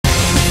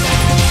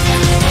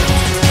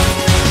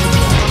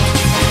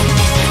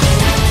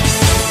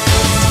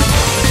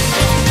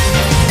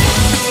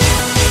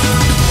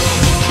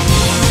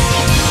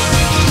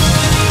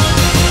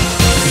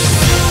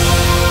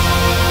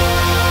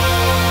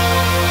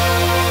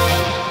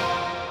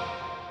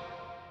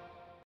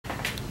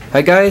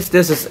Hi guys,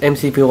 this is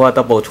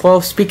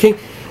MCPY1212 speaking.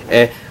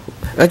 I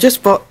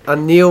just bought a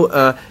new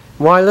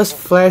wireless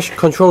flash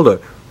controller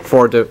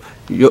for the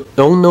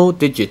Yongnuo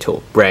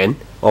Digital brand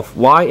of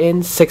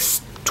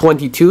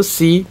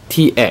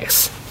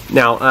Yn622C-Tx.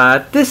 Now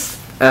this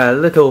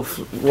little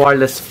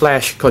wireless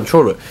flash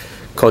controller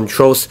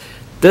controls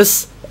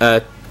this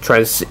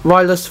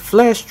wireless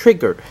flash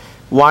trigger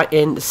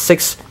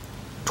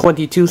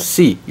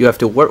Yn622C. You have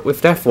to work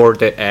with that for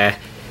the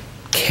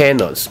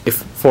Canons. If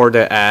for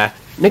the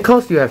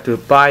Nikons, you have to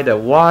buy the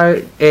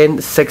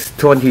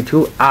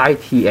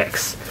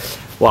Yn622I-Tx,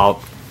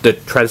 while the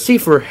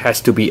transceiver has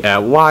to be a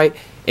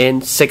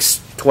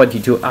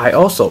Yn622I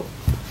also.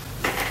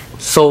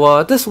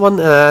 So this one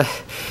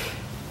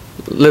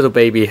little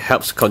baby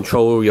helps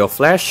control your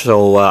flash.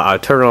 So I'll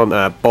turn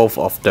on both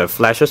of the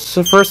flashes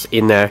first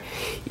in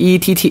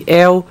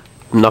ETTL.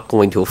 I'm not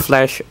going to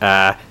flash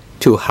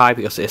too high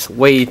because it's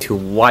way too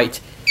white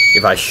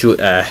if I shoot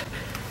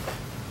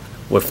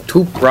with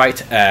too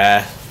bright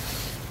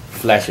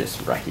flashes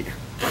right here.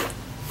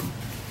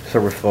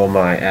 Sorry for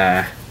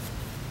my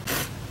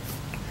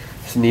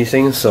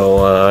sneezing.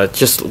 So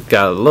just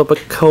got a little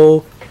bit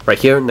cold right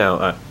here.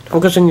 Now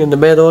focusing in the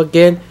middle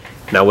again.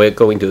 Now we're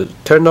going to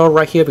turn on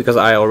right here because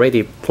I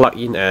already plugged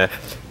in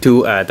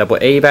two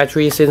AA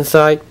batteries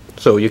inside.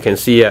 So you can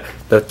see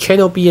the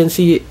channel B and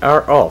C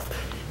are off,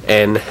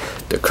 and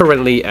the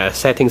currently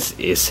settings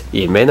is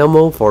in manual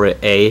mode for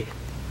A.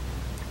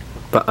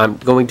 But I'm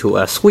going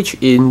to switch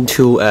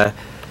into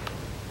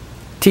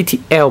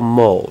TTL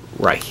mode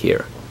right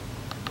here.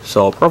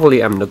 So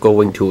probably I'm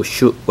going to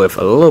shoot with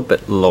a little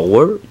bit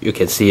lower. You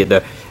can see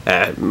the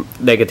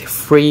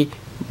 -3.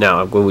 Now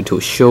I'm going to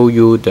show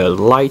you the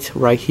light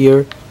right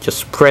here.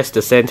 Just press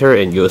the center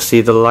and you'll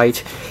see the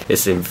light.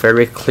 It's in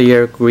very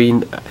clear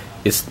green.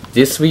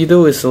 This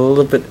video is a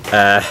little bit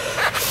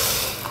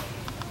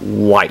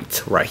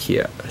white right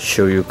here. I'll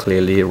show you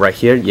clearly right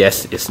here.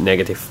 Yes, it's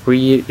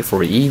 -3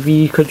 for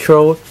EV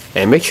control,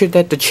 and make sure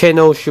that the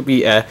channel should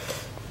be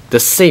the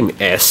same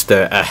as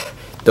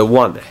the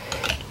one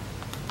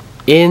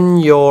in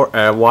your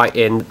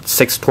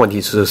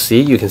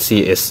Yn622C. You can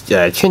see it's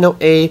channel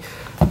A,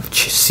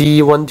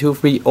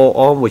 C123 all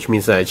on, which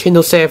means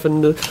channel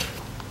 7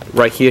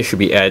 right here should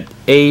be at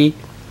A,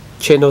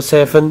 channel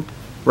 7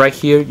 right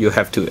here. You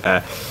have to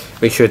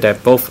make sure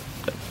that both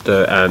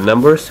the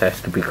numbers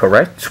has to be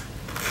correct.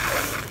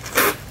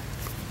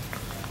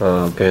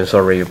 Okay,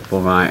 sorry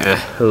for my a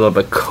little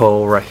bit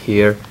cold right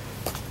here.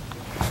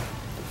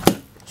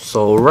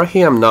 So right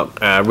here I'm not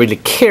really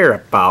care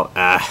about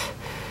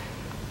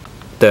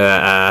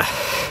the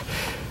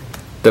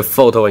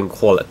photo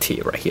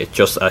quality right here.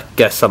 Just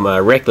get some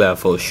regular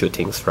photo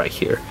shootings right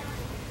here.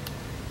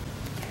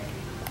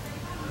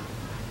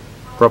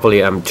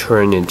 Probably I'm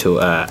turning into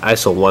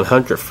ISO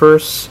 100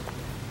 first.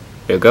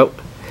 There you go.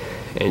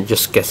 And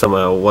just get some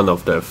one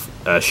of the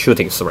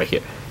shootings right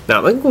here.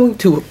 Now I'm going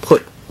to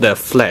put the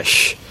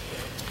flash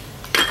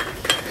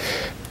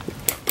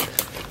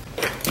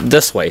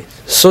this way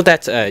so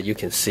that you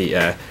can see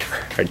our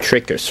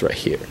triggers right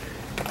here.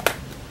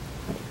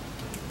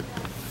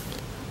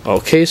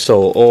 Okay,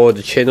 so all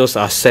the channels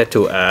are set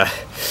to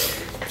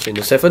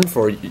channel 7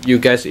 for you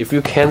guys. If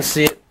you can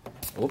see it,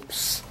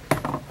 oops,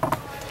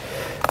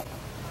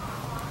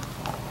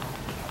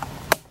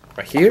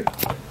 right here,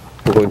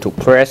 we're going to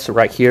press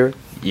right here.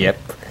 Yep,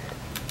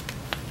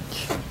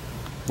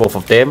 both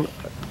of them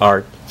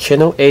are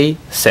channel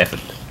A7.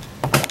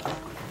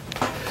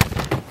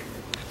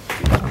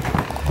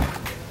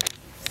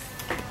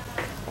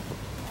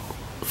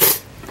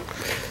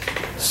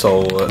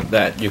 So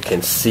that you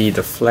can see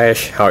the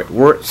flash, how it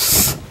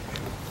works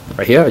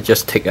right here. I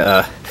just take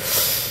a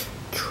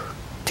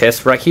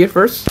test right here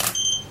first.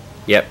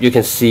 Yep, you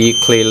can see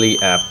clearly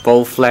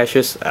both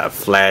flashes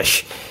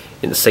flash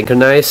in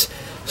synchronize.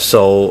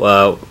 So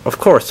of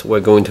course we're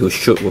going to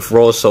shoot with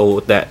RAW so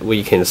that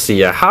we can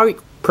see how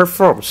it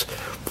performs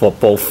for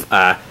both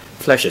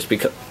flashes,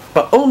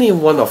 but only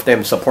one of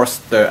them supports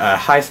the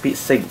high-speed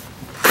sync.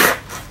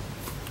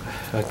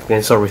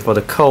 Again, sorry for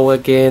the cold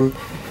again.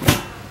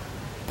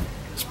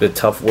 It's a bit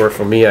tough word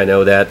for me, I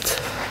know that,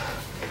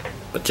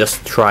 but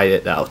just try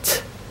it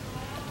out.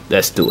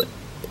 Let's do it.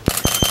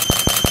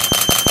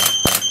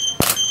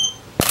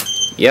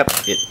 Yep,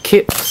 it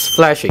keeps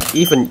flashing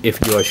even if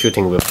you are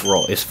shooting with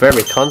RAW. It's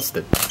very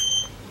constant.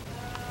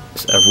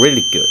 It's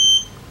really good.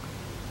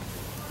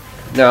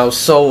 Now,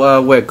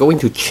 so we're going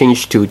to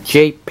change to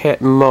JPEG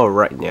mode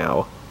right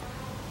now.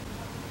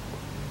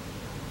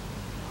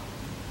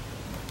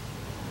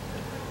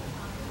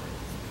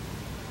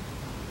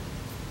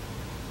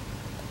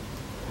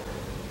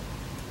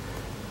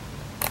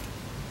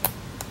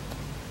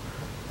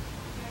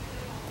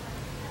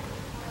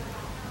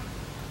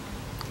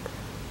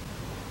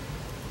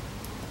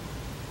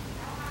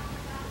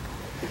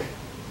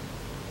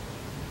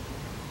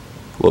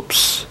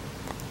 Whoops,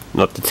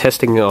 not the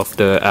testing of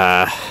the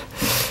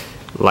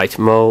light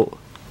mode,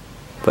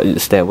 but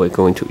instead we're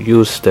going to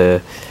use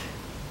the,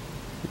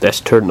 let's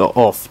turn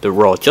off the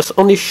RAW, just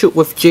only shoot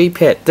with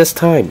JPEG this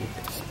time.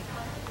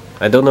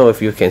 I don't know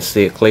if you can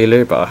see it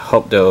clearly, but I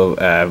hope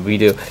the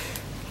video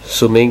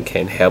zooming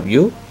can help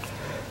you.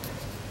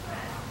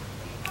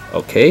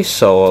 Okay,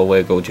 so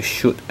we're going to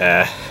shoot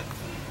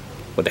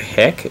what the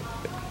heck.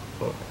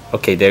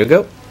 Okay, there you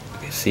go. You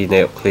can see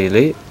now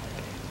clearly.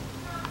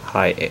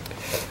 High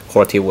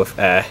quality with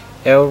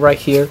L right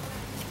here.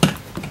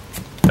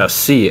 Now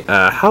see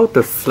how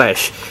the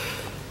flash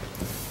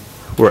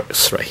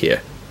works right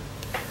here.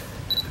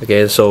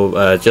 Again,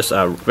 so just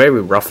a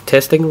very rough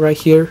testing right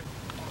here.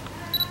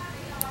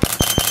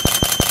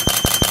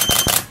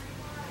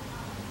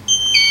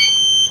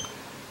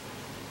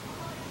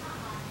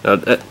 Now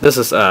this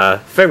is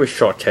a very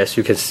short test.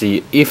 You can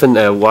see even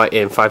a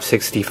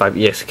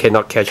Yongnuo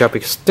cannot catch up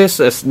because this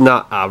is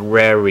not a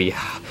very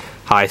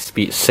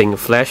high-speed sync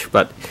flash,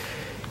 but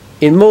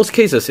in most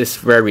cases it's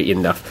very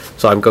enough.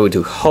 So I'm going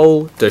to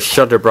hold the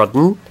shutter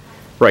button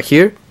right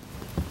here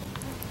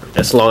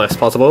as long as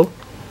possible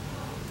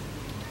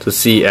to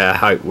see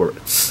how it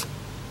works.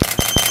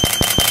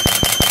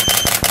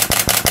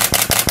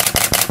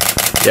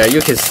 Yeah, you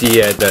can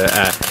see the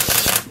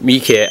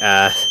Nikon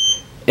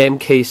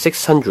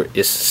MK600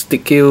 is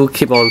still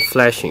keep on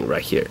flashing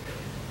right here.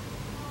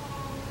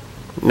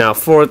 Now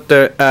for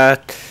the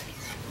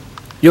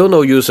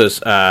Yongnuo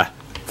users,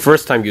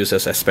 first time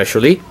users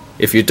especially,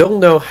 if you don't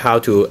know how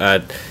to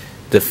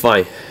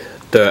define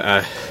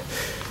the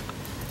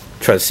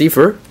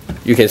transceiver,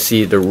 you can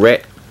see the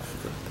red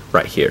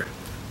right here,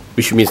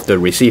 which means the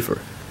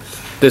receiver.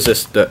 This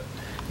is the,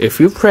 if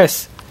you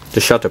press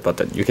the shutter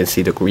button, you can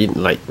see the green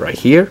light right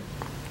here,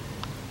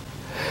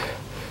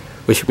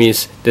 which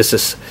means this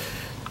is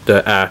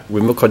the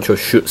remote control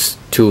shoots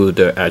to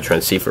the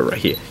transceiver right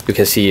here. You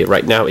can see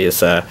right now is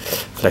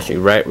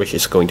flashing red, which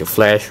is going to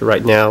flash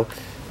right now.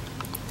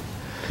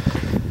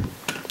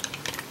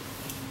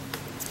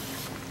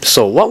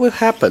 So what will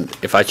happen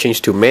if I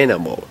change to manual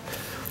mode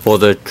for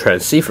the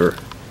transceiver?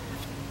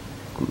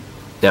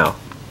 Now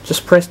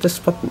just press this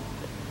button.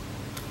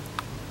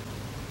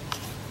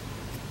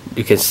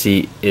 You can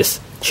see it's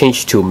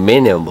changed to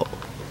manual mode.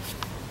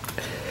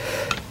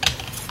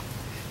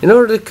 In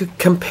order to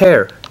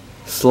compare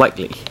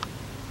slightly,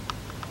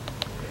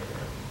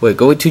 we're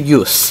going to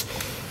use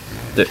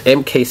the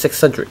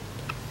MK600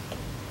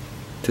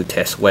 to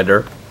test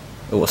whether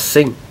it will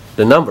sync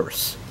the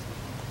numbers.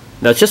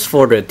 Now just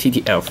for the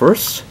TTL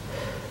first,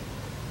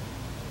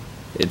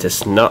 it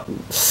does not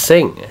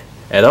sync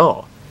at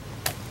all.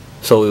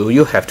 So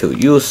you have to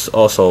use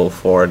also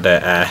for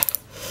the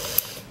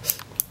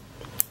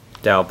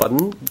dial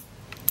button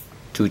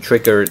to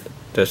trigger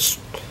the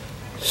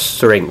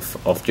strength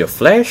of your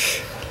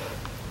flash.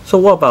 So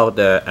what about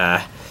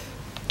the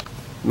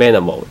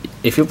manual mode?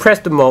 If you press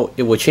the mode,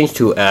 it will change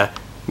to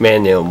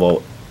manual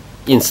mode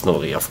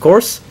instantly, of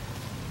course.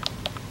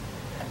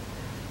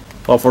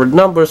 Well, for the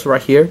numbers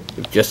right here,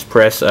 you just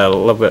press a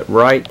little bit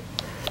right,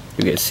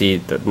 you can see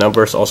the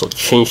numbers also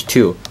change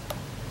too,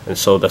 and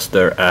so does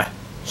the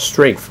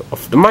strength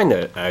of the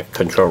minor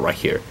control right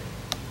here.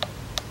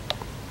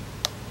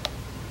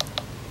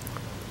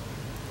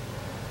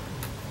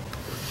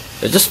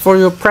 Just for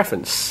your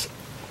preference.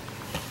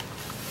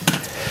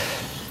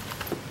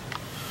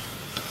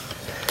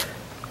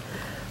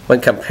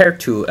 When compared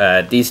to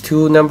these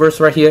two numbers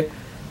right here,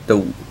 the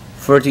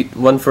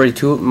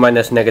 132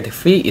 minus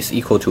 -3 is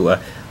equal to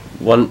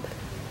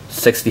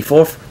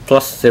 164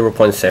 plus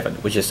 0.7,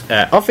 which is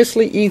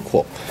obviously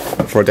equal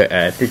for the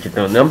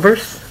digital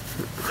numbers.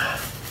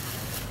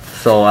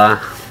 So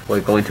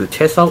we're going to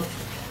test out.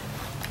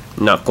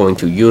 Not going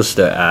to use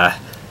the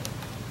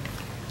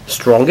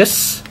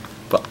strongest,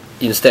 but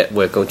instead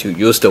we're going to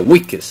use the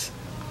weakest.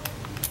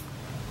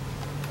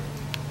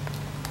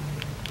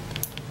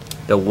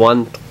 The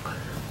one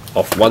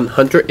of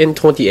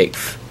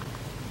 128th.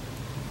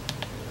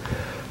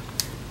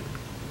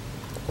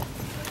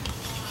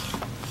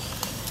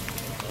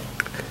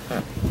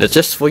 Now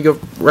just for your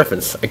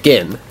reference,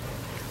 again,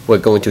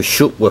 we're going to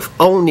shoot with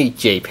only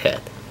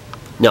JPEG,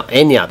 not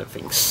any other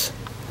things,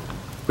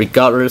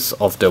 regardless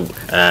of the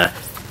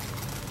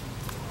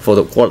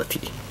photo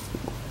quality.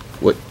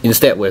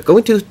 Instead, we're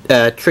going to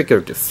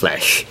trigger the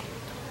flash.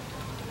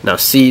 Now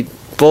see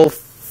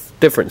both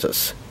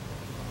differences.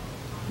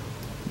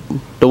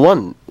 The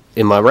one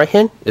in my right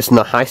hand is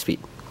not high speed.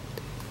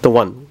 The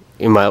one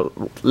in my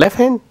left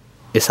hand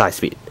is high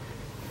speed.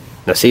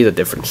 Now see the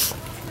difference.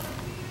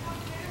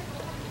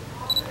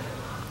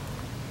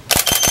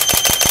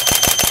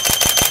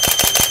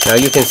 Now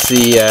you can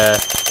see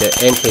the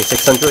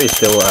MK600 is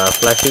still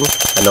flashing.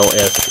 I know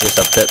it's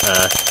a bit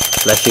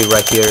flashy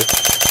right here,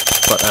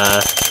 but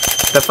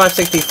the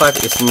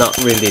 565 is not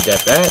really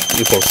that bad.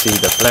 You can see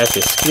the flash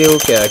is still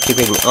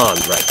keeping on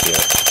right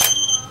here.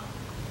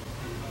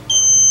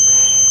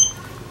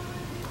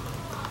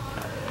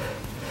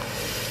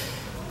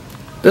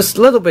 This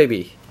little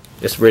baby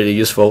is really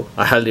useful.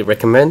 I highly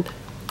recommend.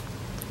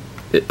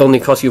 It only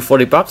costs you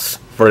 40 bucks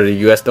for the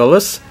US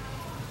dollars.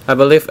 I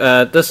believe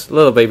this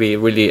little baby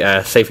really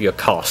save your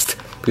cost,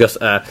 because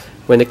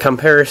when it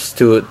compares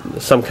to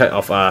some kind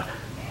of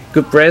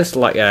good brands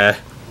like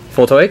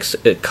Photo X,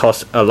 it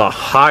costs a lot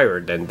higher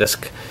than this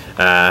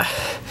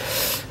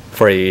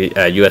for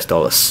US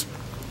dollars.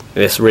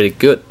 It's really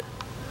good,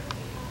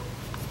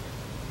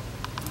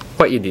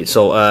 quite easy.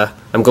 So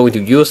I'm going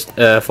to use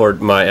for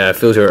my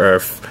future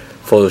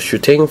photo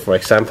shooting, for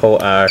example,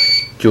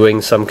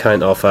 doing some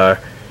kind of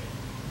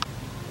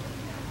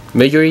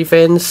major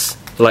events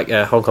like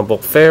Hong Kong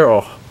Book Fair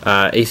or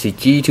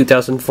ACG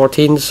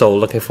 2014. So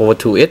looking forward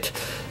to it,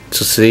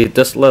 to see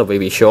this little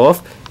baby show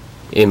off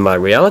in my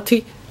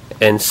reality.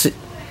 And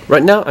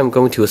right now I'm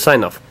going to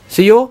sign off.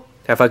 See you all,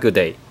 have a good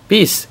day.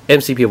 Peace,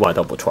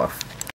 MCPY 12.